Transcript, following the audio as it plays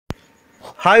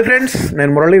Hi friends,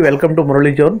 నేను Murali. Welcome to Murali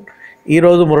zone.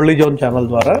 ఈరోజు Murali zone channel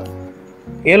ద్వారా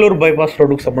ఏలూరు బైపాస్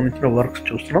రోడ్డుకు సంబంధించిన వర్క్స్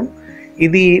చూస్తున్నాం.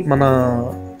 ఇది మన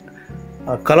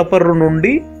కలపర్రు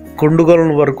నుండి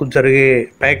గుండుగోలను వరకు జరిగే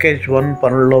ప్యాకేజ్ 1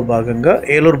 పనుల్లో భాగంగా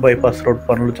ఏలూరు బైపాస్ రోడ్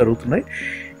పనులు జరుగుతున్నాయి.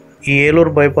 ఈ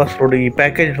ఏలూరు బైపాస్ రోడ్ ఈ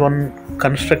ప్యాకేజ్ 1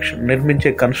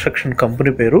 నిర్మించే కన్స్ట్రక్షన్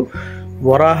కంపెనీ పేరు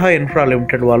వరాహ ఇన్ఫ్రా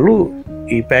లిమిటెడ్. వాళ్ళు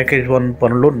ఈ ప్యాకేజ్ 1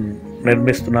 పనులు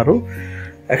నిర్మిస్తున్నారు.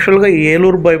 యాక్చువల్గా ఈ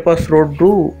ఏలూరు బైపాస్ రోడ్డు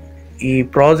ఈ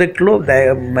ప్రాజెక్ట్లో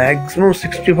మ్యాక్సిమం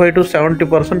 65 to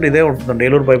 70% ఇదే ఉంటుందండి.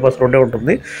 ఏలూరు బైపాస్ రోడ్డే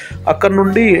ఉంటుంది. అక్కడ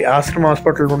నుండి ఆశ్రమ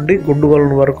హాస్పిటల్ నుండి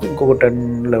గుండుగోలను వరకు ఇంకొక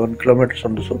 10-11 కిలోమీటర్స్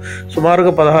ఉంది.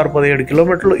 సుమారుగా 16-17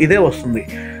 కిలోమీటర్లు ఇదే వస్తుంది.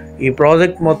 ఈ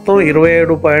ప్రాజెక్ట్ మొత్తం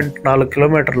 27.4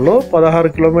 కిలోమీటర్లో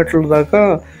 16 కిలోమీటర్ల దాకా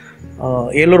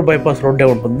ఏలూరు బైపాస్ రోడ్డే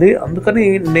ఉంటుంది. అందుకని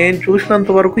నేను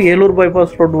చూసినంత వరకు ఏలూరు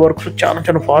బైపాస్ రోడ్ వర్క్స్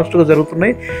చాలా ఫాస్ట్గా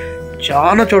జరుగుతున్నాయి.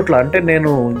 చాలా చోట్ల, అంటే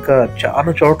నేను ఇంకా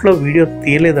చాలా చోట్ల వీడియో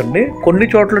తీయలేదండి. కొన్ని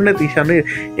చోట్లనే తీశాను,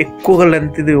 ఎక్కువగా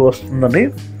లెంత్ ఇది వస్తుందని.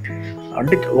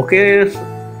 అంటే ఒకే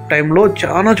టైంలో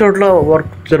చాలా చోట్ల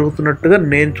వర్క్ జరుగుతున్నట్టుగా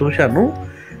నేను చూశాను.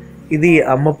 ఇది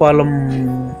అమ్మపాలెం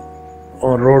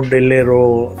రోడ్ వెళ్ళే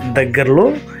దగ్గరలో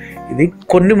ఇది.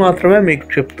 కొన్ని మాత్రమే మీకు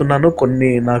చెప్తున్నాను,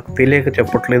 కొన్ని నాకు తెలియక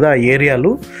చెప్పట్లేదు. ఆ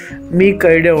ఏరియాలు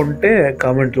మీకు ఐడియా ఉంటే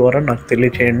కామెంట్ ద్వారా నాకు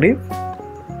తెలియచేయండి.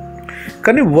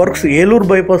 కానీ works Eluru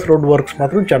bypass road works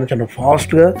మాత్రం చాలా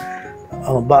ఫాస్ట్గా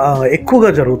ఎక్కువగా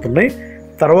జరుగుతున్నాయి.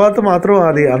 తర్వాత మాత్రం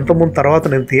అది అంతకుముందు తర్వాత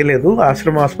నేను తీయలేదు.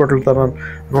 ఆశ్రమ హాస్పిటల్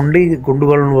నుండి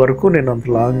గుండుగోలను వరకు నేను అంత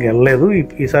లాంగ్ వెళ్ళలేదు.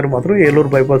 ఈసారి మాత్రం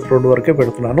ఏలూరు బైపాస్ రోడ్ వరకే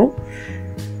పెడుతున్నాను.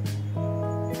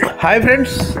 హాయ్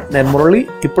ఫ్రెండ్స్, నేను మురళి.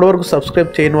 ఇప్పటివరకు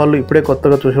సబ్స్క్రైబ్ చేయని వాళ్ళు, ఇప్పుడే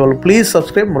కొత్తగా చూసేవాళ్ళు please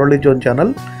subscribe Murali zone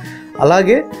channel.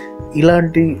 అలాగే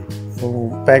ఇలాంటి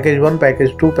ప్యాకేజ్ 1,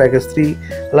 ప్యాకేజ్ 2, ప్యాకేజ్ 3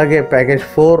 అలాగే ప్యాకేజ్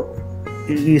 4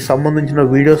 ఈ సంబంధించిన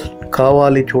వీడియోస్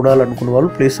కావాలి చూడాలనుకున్న వాళ్ళు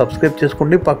ప్లీజ్ సబ్స్క్రైబ్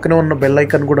చేసుకోండి. పక్కనే ఉన్న బెల్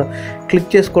ఐకాన్ కూడా క్లిక్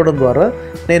చేసుకోవడం ద్వారా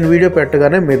నేను వీడియో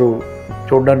పెట్టగానే మీరు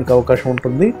చూడడానికి అవకాశం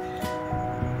ఉంటుంది.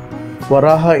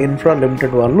 వరాహ ఇన్ఫ్రా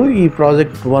లిమిటెడ్ వాళ్ళు ఈ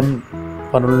ప్రాజెక్ట్ 1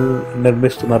 పనులు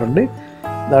నిర్మిస్తున్నారండి.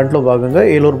 దాంట్లో భాగంగా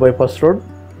ఏలూరు బైపాస్ రోడ్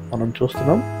మనం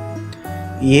చూస్తున్నాం.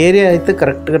 ఈ ఏరియా అయితే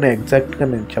కరెక్ట్గా ఎగ్జాక్ట్గా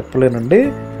నేను చెప్పలేనండి.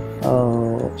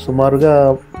 సుమారుగా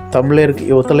తమిళేరుకి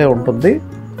యువతలే ఉంటుంది.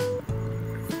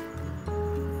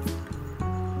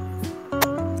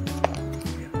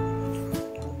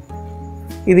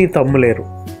 ఇది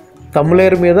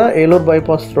తమ్ములేరు మీద ఏలూరు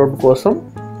బైపాస్ రోడ్ కోసం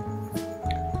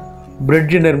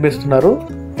బ్రిడ్జ్ నిర్మిస్తున్నారు,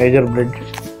 మేజర్ బ్రిడ్జ్.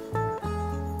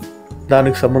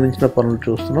 దానికి సంబంధించిన పనులు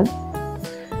చూస్తున్నాం.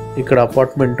 ఇక్కడ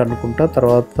అపార్ట్మెంట్ అనుకుంటా,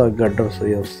 తర్వాత గడ్డర్స్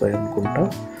వస్తాయి అనుకుంటా.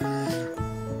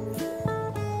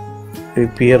 ఈ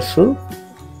పియర్స్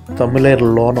తమ్ములేరు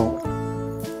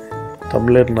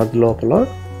నది లోపల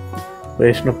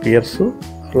వేసిన పియర్స్.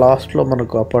 లాస్ట్లో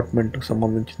మనకు అపార్ట్మెంట్కి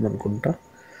సంబంధించింది అనుకుంటా.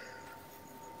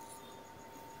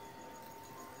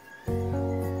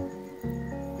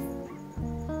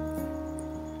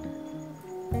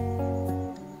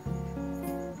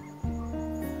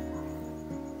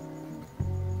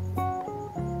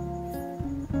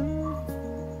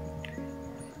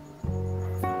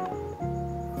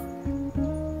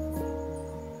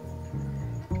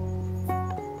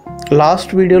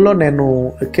 లాస్ట్ వీడియోలో నేను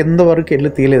కింద వరకు వెళ్ళి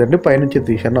తీయలేదండి, పైనుంచి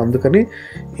తీశాను. అందుకని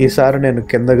ఈసారి నేను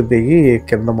కిందకి దిగి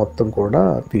కింద మొత్తం కూడా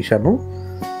తీశాను.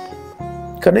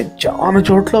 కానీ చాలా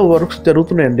చోట్ల వర్క్స్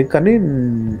జరుగుతున్నాయండి. కానీ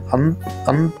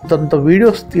అంతంత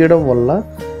వీడియోస్ తీయడం వల్ల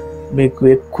మీకు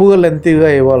ఎక్కువగా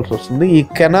లెంతీగా ఇవ్వాల్సి వస్తుంది. ఈ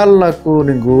కెనాల్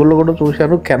నేను గూగుల్లో కూడా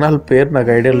చూశాను. కెనాల్ పేరు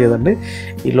నాకు ఐడియా లేదండి.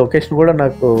 ఈ లొకేషన్ కూడా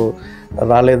నాకు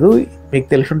రాలేదు. మీకు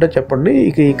తెలిసి ఉంటే చెప్పండి.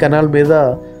 ఇక ఈ కెనాల్ మీద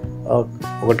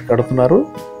ఒకటి కడుతున్నారు,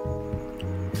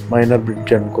 మైనర్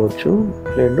బ్రిడ్జ్ అనుకోవచ్చు,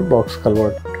 లేదంటే బాక్స్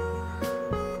కల్వర్ట్.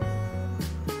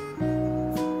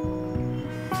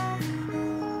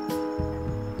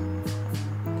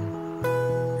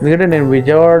 ఎందుకంటే నేను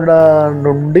విజయవాడ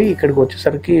నుండి ఇక్కడికి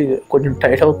వచ్చేసరికి కొంచెం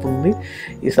టైట్ అవుతుంది.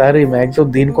 ఈసారి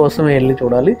మ్యాక్సిమం దీనికోసమే వెళ్ళి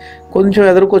చూడాలి. కొంచెం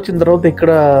ఎదురుకు వచ్చిన తర్వాత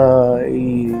ఇక్కడ ఈ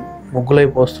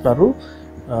ముగ్గులైపోస్తున్నారు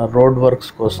రోడ్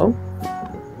వర్క్స్ కోసం.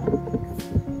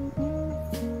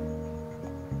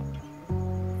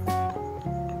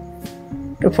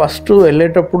 ఫస్ట్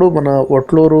వెళ్ళేటప్పుడు మన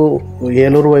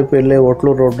ఏలూరు వైపు వెళ్ళే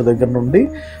ఒట్లూరు రోడ్డు దగ్గర నుండి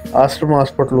ఆశ్రమ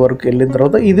హాస్పిటల్ వరకు వెళ్ళిన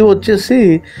తర్వాత ఇది వచ్చేసి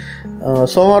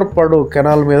సోమవారపాడు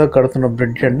కెనాల్ మీద కడుతున్న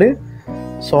బ్రిడ్జ్ అండి.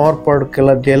 సోమవారపాడు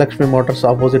జయలక్ష్మి మోటార్స్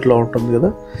ఆపోజిట్లో ఉంటుంది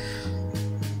కదా.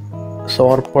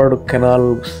 సోమవారపాడు కెనాల్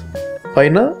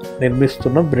పైన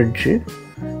నిర్మిస్తున్న బ్రిడ్జ్,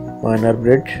 మైనర్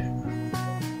బ్రిడ్జ్.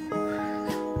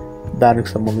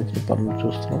 దానికి సంబంధించిన పనులు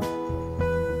చూస్తున్నాం.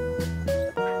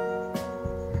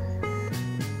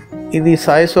 ఇది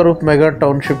సాయి స్వరూప్ మెగా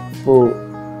టౌన్షిప్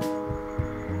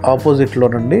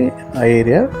ఆపోజిట్లోనండి ఆ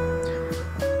ఏరియా.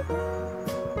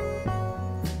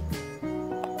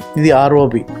 ఇది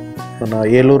ఆర్ఓబి, మన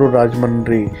ఏలూరు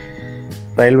రాజమండ్రి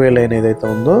రైల్వే లైన్ ఏదైతే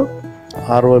ఉందో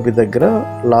ఆర్ఓబి దగ్గర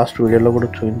లాస్ట్ వీడియోలో కూడా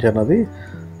చూపించాను. అది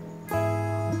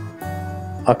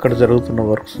అక్కడ జరుగుతున్న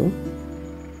వర్క్స్.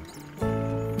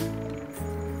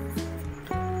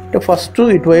 అంటే ఫస్ట్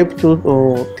ఇటువైపు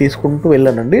తీసుకుంటూ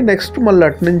వెళ్ళానండి. నెక్స్ట్ మళ్ళీ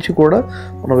అటు నుంచి కూడా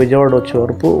మన విజయవాడ వచ్చే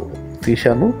వరకు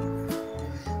తీశాను.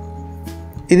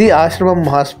 ఇది ఆశ్రమం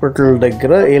హాస్పిటల్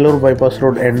దగ్గర ఏలూరు బైపాస్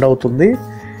రోడ్ ఎండ్ అవుతుంది.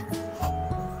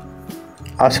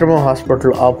 ఆశ్రమం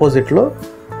హాస్పిటల్ ఆపోజిట్లో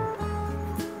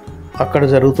అక్కడ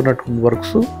జరుగుతున్నటువంటి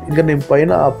వర్క్స్. ఇంకా నేను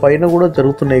పైన కూడా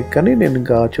జరుగుతున్నాయి, కానీ నేను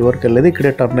ఇంకా చివరికి వెళ్ళలేదు,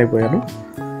 ఇక్కడే టర్న్ అయిపోయాను.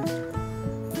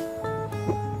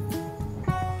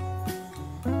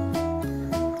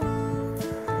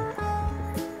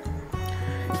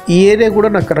 ఈ ఏరియా కూడా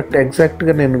నాకు కరెక్ట్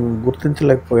ఎగ్జాక్ట్గా నేను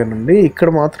గుర్తించలేకపోయానండి. ఇక్కడ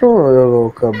మాత్రం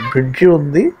ఒక బ్రిడ్జి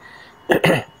ఉంది.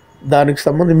 దానికి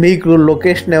సంబంధించి మీకు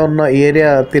లొకేషన్ ఏమన్నా ఏరియా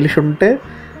తెలిసి ఉంటే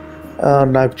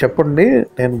నాకు చెప్పండి.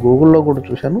 నేను గూగుల్లో కూడా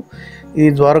చూశాను. ఈ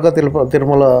ద్వారకా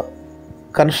తిరుమల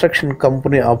కన్స్ట్రక్షన్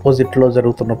కంపెనీ ఆపోజిట్లో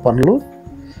జరుగుతున్న పనులు.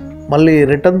 మళ్ళీ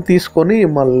రిటర్న్ తీసుకొని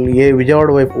మళ్ళీ విజయవాడ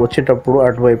వైపు వచ్చేటప్పుడు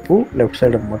అటువైపు లెఫ్ట్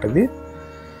సైడ్ అనమాట.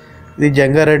 ఇది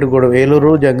జంగారెడ్డిగూడెం,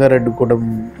 ఏలూరు జంగారెడ్డిగూడెం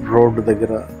రోడ్డు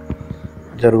దగ్గర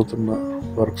జరుగుతున్న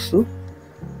వర్క్స్.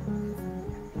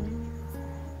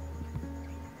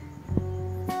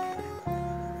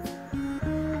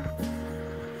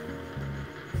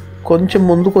 కొంచెం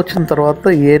ముందుకు వచ్చిన తర్వాత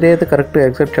ఏరియా అయితే కరెక్ట్గా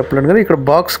ఎగ్జాక్ట్ చెప్పలేను, కానీ ఇక్కడ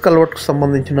బాక్స్ కల్వర్ట్కి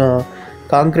సంబంధించిన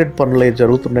కాంక్రీట్ పనులు అవి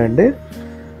జరుగుతున్నాయండి.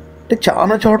 అంటే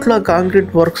చాలా చోట్ల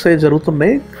కాంక్రీట్ వర్క్స్ అవి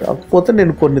జరుగుతున్నాయి. కాకపోతే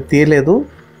నేను కొన్ని తీయలేదు,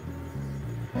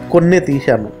 కొన్నే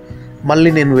తీశాను. మళ్ళీ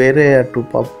నేను వేరే అటు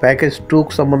ప్యాకేజ్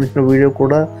 2కి సంబంధించిన వీడియో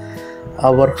కూడా ఆ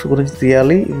వర్క్స్ గురించి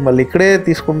తీయాలి. మళ్ళీ ఇక్కడే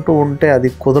తీసుకుంటూ ఉంటే అది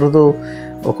కుదరదు,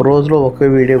 ఒక రోజులో ఒకే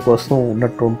వీడియో కోసం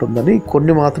ఉన్నట్టు ఉంటుందని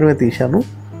కొన్ని మాత్రమే తీశాను.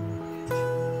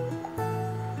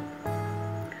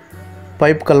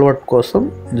 పైప్ కల్వర్ట్ కోసం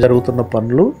జరుగుతున్న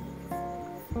పనులు,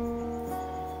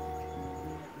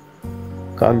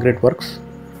 కాంక్రీట్ వర్క్స్.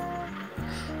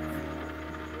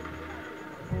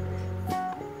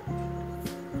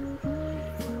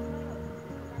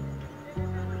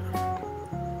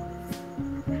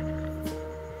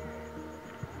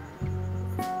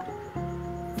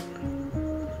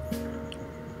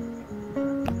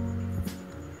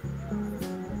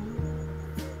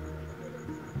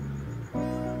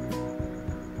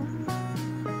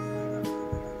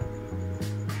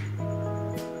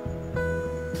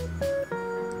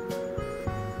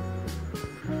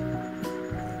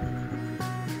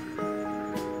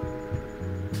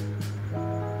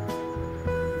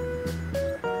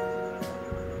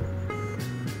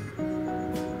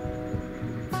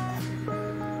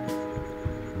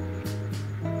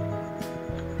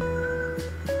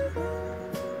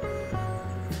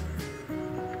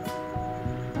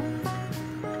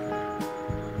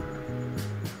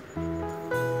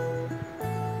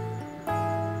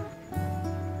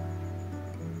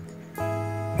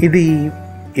 ఇది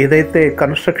ఏదైతే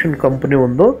కన్స్ట్రక్షన్ కంపెనీ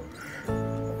ఉందో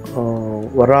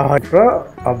వరాహ,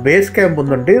 ఆ బేస్ క్యాంప్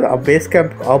ఉందండి. ఆ బేస్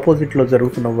క్యాంప్ ఆపోజిట్లో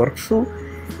జరుగుతున్న వర్క్స్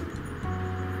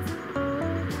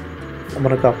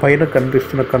మనకు ఆ పైన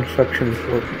కనిపిస్తున్న కన్స్ట్రక్షన్స్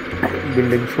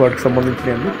బిల్డింగ్స్ వాటికి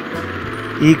సంబంధించినవి.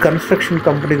 ఈ కన్స్ట్రక్షన్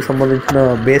కంపెనీకి సంబంధించిన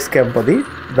బేస్ క్యాంప్ అది.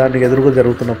 దానికి ఎదురుగా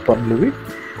జరుగుతున్న పనులు ఇవి,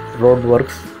 రోడ్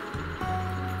వర్క్స్.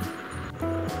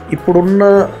 ఇప్పుడున్న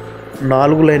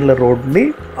 4 లైన్ల రోడ్ని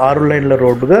 6 లైన్ల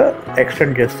రోడ్డుగా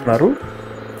ఎక్స్టెండ్ చేస్తున్నారు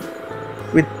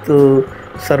విత్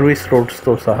సర్వీస్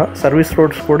రోడ్స్తో సహా. సర్వీస్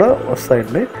రోడ్స్ కూడా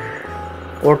వస్తాయండి.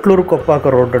 ఒట్లూరు కొప్పాక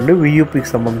రోడ్ అండి, వియూపీకి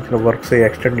సంబంధించిన వర్క్స్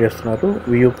ఎక్స్టెండ్ చేస్తున్నారు.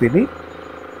 వియూపీని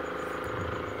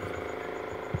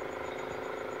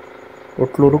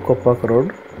Otluru Koppaka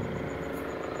road.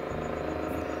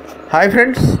 Hi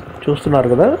friends, చూస్తున్నారు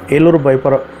కదా ఏలూరు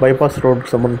బైపాస్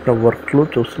రోడ్కి సంబంధించిన వర్క్లు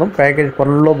చూస్తున్నాం. ప్యాకేజ్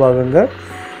పనుల్లో భాగంగా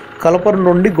కలపర్రు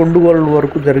నుండి గుండుగోలను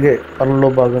వరకు జరిగే పనుల్లో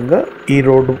భాగంగా ఈ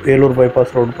రోడ్డు ఏలూరు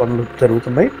బైపాస్ రోడ్డు పనులు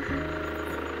జరుగుతున్నాయి.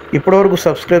 ఇప్పటివరకు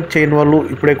సబ్స్క్రైబ్ చేయని వాళ్ళు,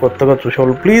 ఇప్పుడే కొత్తగా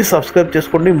చూసేవాళ్ళు ప్లీజ్ సబ్స్క్రైబ్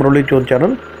చేసుకోండి మురళీ జోన్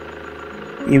ఛానల్.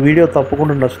 ఈ వీడియో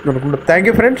తప్పకుండా నచ్చుతుంది అనుకుంటా. Thank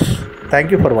you friends,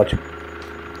 thank you for watching.